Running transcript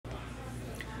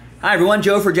Hi everyone,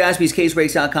 Joe for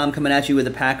JaspysCaseBreaks.com coming at you with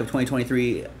a pack of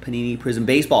 2023 Panini Prism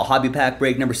Baseball Hobby Pack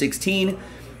break number 16.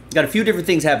 Got a few different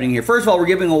things happening here. First of all, we're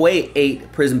giving away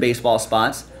 8 Prism Baseball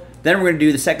spots. Then we're going to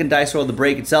do the second dice roll of the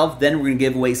break itself. Then we're going to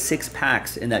give away 6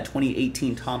 packs in that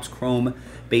 2018 Topps Chrome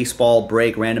Baseball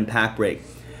break, random pack break.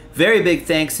 Very big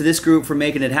thanks to this group for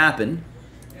making it happen.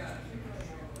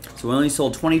 So we only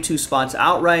sold 22 spots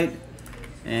outright.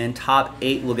 And top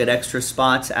 8 will get extra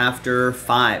spots after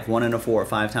 5. 1 and a 4,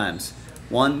 5 times.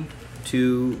 1,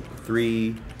 2,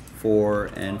 3, 4,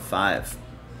 and 5.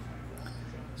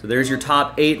 So there's your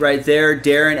top 8 right there.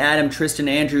 Darren, Adam, Tristan,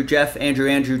 Andrew, Jeff,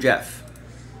 Andrew, Jeff.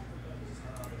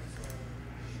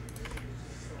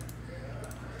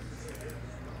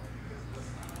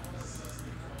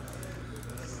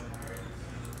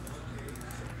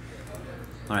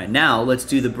 All right, now let's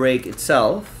do the break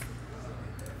itself.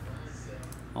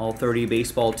 All 30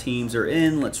 baseball teams are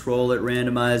in. Let's roll it,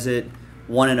 randomize it.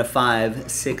 1 and a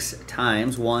 5, 6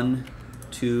 times. 1,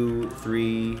 2,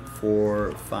 3,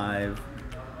 4, 5,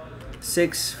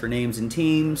 6 for names and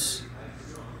teams.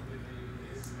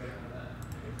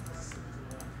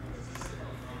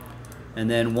 And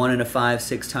then 1 and a 5,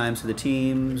 6 times for the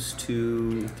teams.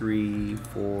 2, 3,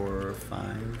 4,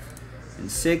 5, and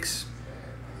 6.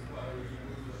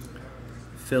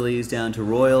 Phillies down to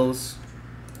Royals.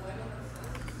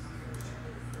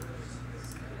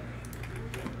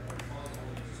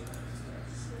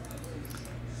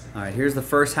 All right, here's the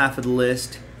first half of the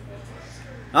list.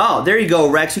 Oh, there you go,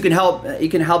 Rex. You can help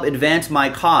advance my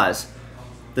cause.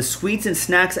 The Sweets and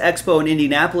Snacks Expo in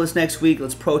Indianapolis next week.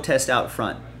 Let's protest out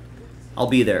front. I'll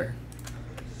be there.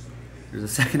 Here's the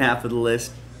second half of the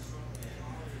list.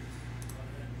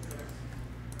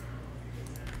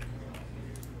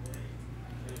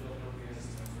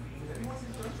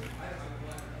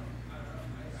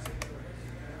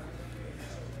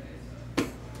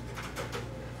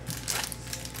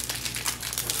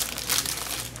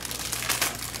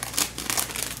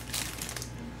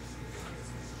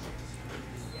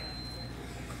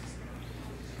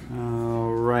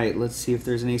 Let's see if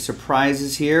there's any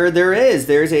surprises here. There is.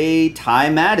 There's a Ty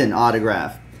Madden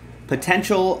autograph.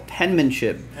 Potential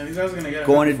penmanship. And these guys are gonna get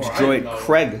going to Detroit.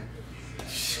 Craig.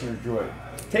 Detroit.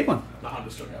 Take one. No, I'm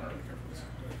just joking. I don't really care for this.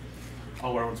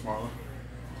 I'll wear one tomorrow.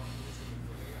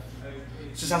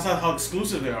 It's just how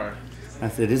exclusive they are.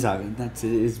 It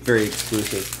is very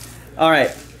exclusive. All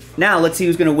right. Now let's see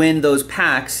who's going to win those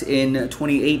packs in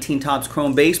 2018 Topps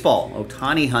Chrome Baseball.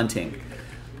 Ohtani hunting.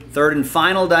 Third and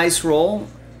final dice roll.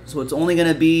 So it's only going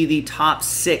to be the top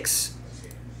 6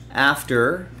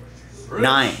 after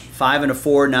 9. 5 and a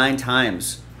 4, 9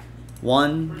 times.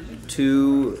 1,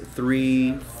 2,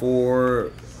 3,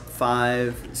 4,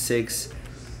 5, 6,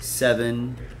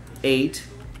 7, 8.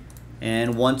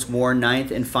 And once more,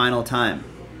 9th and final time.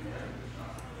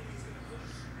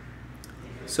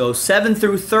 So 7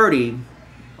 through 30,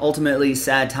 ultimately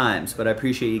sad times, but I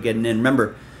appreciate you getting in.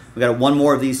 Remember, we got one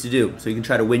more of these to do, so you can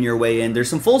try to win your way in. There's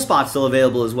some full spots still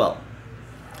available as well.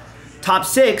 Top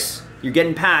 6, you're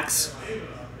getting packs.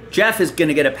 Jeff is going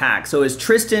to get a pack. So is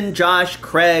Tristan, Josh,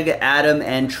 Craig, Adam,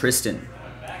 and Tristan.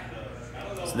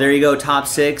 So there you go, top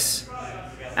 6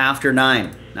 after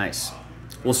 9. Nice.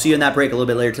 We'll see you in that break a little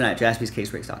bit later tonight.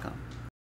 JaspysCaseBreaks.com.